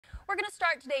We're going to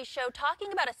start today's show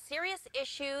talking about a serious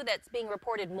issue that's being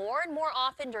reported more and more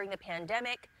often during the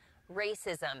pandemic: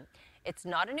 racism. It's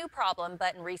not a new problem,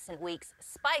 but in recent weeks,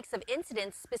 spikes of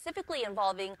incidents specifically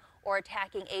involving or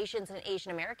attacking Asians and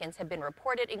Asian Americans have been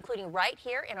reported, including right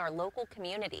here in our local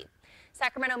community.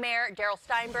 Sacramento Mayor Darrell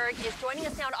Steinberg is joining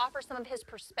us now to offer some of his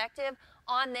perspective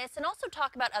on this and also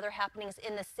talk about other happenings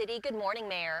in the city. Good morning,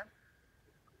 Mayor.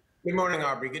 Good morning,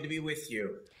 Aubrey. Good to be with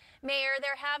you. Mayor,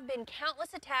 there have been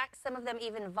countless attacks, some of them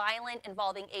even violent,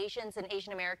 involving Asians and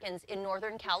Asian Americans in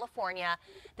Northern California.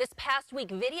 This past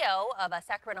week, video of a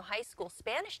Sacramento high school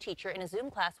Spanish teacher in a Zoom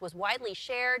class was widely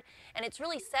shared, and it's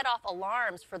really set off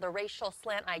alarms for the racial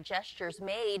slant-eye gestures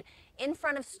made in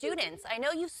front of students. I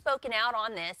know you've spoken out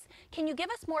on this. Can you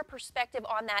give us more perspective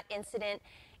on that incident,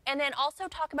 and then also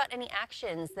talk about any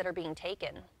actions that are being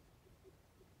taken?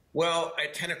 Well,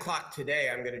 at 10 o'clock today,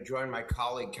 I'm going to join my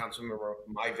colleague, Councilmember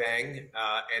Mai Vang,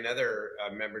 and other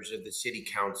members of the City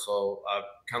Council.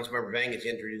 Councilmember Vang is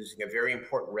introducing a very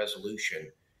important resolution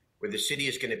where the city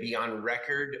is going to be on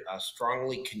record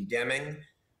strongly condemning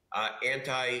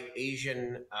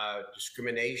anti-Asian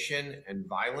discrimination and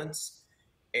violence,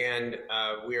 and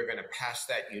we are going to pass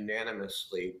that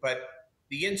unanimously. But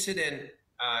the incident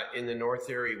in the North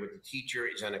area with the teacher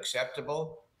is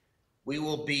unacceptable. We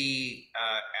will be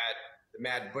at the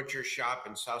Mad Butcher Shop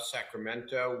in South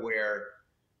Sacramento, where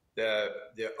the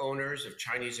owners of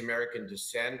Chinese American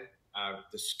descent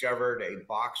discovered a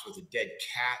box with a dead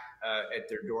cat at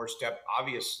their doorstep,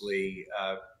 obviously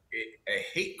a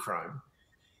hate crime.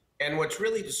 And what's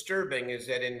really disturbing is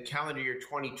that in calendar year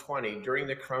 2020, during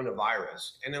the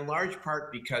coronavirus, and in large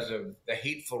part because of the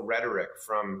hateful rhetoric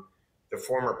from the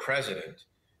former president,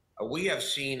 we have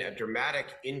seen a dramatic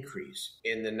increase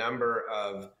in the number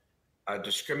of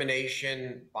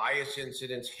discrimination, bias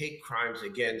incidents, hate crimes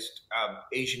against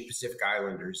Asian Pacific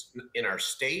Islanders in our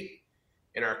state,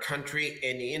 in our country,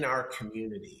 and in our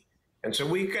community. And so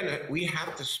we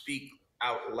have to speak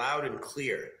out loud and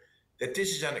clear that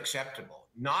this is unacceptable,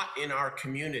 not in our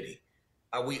community.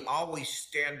 We always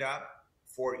stand up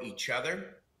for each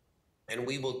other, and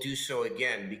we will do so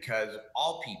again, because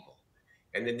all people,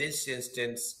 and in this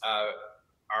instance,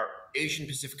 our Asian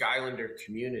Pacific Islander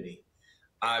community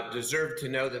deserve to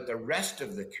know that the rest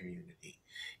of the community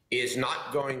is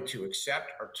not going to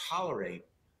accept or tolerate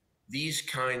these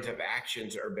kinds of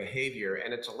actions or behavior.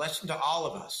 And it's a lesson to all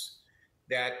of us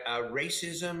that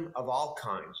racism of all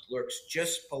kinds lurks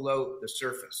just below the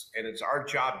surface. And it's our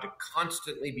job to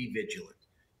constantly be vigilant,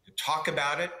 to talk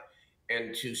about it,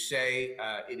 and to say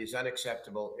it is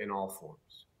unacceptable in all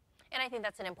forms. And I think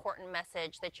that's an important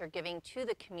message that you're giving to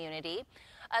the community.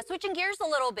 Switching gears a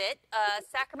little bit,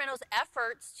 Sacramento's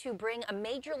efforts to bring a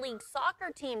Major League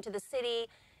Soccer team to the city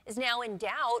is now in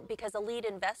doubt because a lead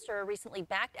investor recently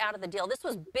backed out of the deal. This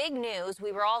was big news.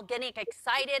 We were all getting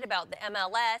excited about the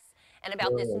MLS and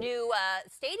about this new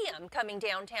stadium coming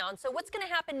downtown. So what's going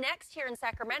to happen next here in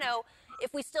Sacramento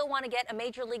if we still want to get a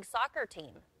Major League Soccer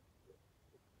team?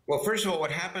 Well, first of all,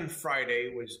 what happened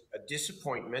Friday was a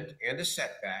disappointment and a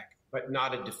setback, but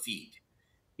not a defeat,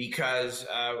 because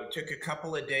it took a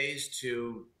couple of days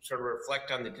to sort of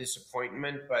reflect on the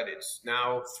disappointment, but it's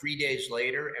now 3 days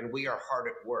later, and we are hard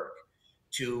at work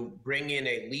to bring in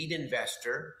a lead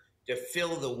investor to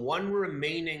fill the one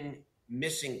remaining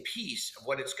missing piece of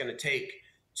what it's going to take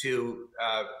to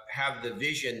have the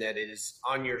vision that is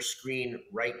on your screen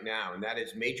right now, and that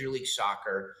is Major League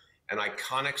Soccer, an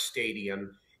iconic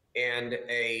stadium, and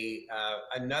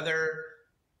another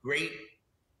great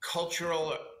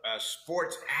cultural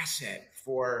sports asset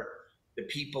for the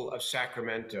people of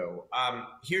Sacramento.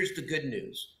 Here's the good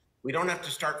news. We don't have to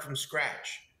start from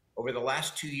scratch. Over the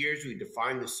last 2 years, we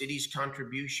defined the city's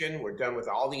contribution. We're done with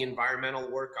all the environmental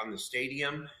work on the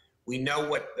stadium. We know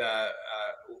what the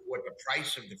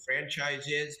price of the franchise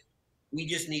is. We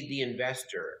just need the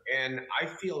investor. And I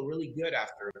feel really good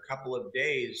after a couple of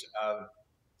days of,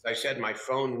 as I said, my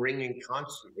phone ringing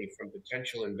constantly from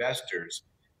potential investors,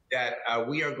 that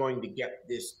we are going to get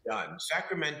this done.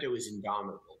 Sacramento is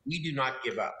indomitable. We do not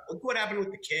give up. Look what happened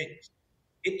with the Kings.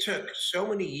 It took so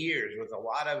many years with a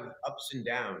lot of ups and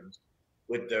downs,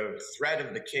 with the threat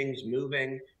of the Kings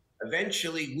moving.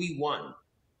 Eventually, we won,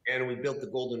 and we built the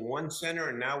Golden One Center,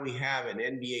 and now we have an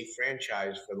NBA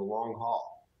franchise for the long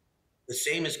haul. The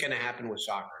same is going to happen with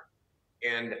soccer,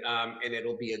 and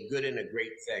it'll be a good and a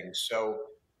great thing. So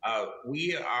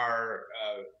we are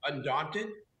undaunted.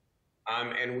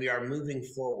 And we are moving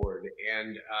forward.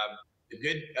 And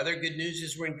the other good news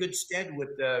is we're in good stead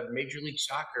with the Major League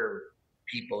Soccer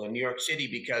people in New York City,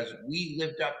 because we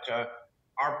lived up to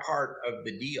our part of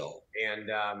the deal, and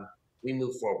we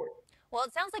move forward. Well,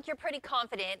 it sounds like you're pretty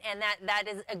confident, and that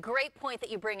is a great point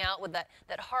that you bring out with that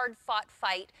hard-fought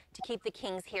fight to keep the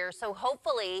Kings here. So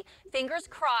hopefully, fingers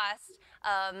crossed,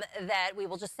 that we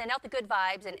will just send out the good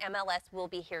vibes and MLS will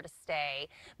be here to stay.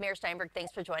 Mayor Steinberg,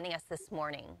 thanks for joining us this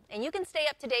morning. And you can stay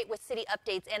up to date with city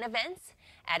updates and events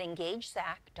at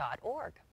engagesac.org.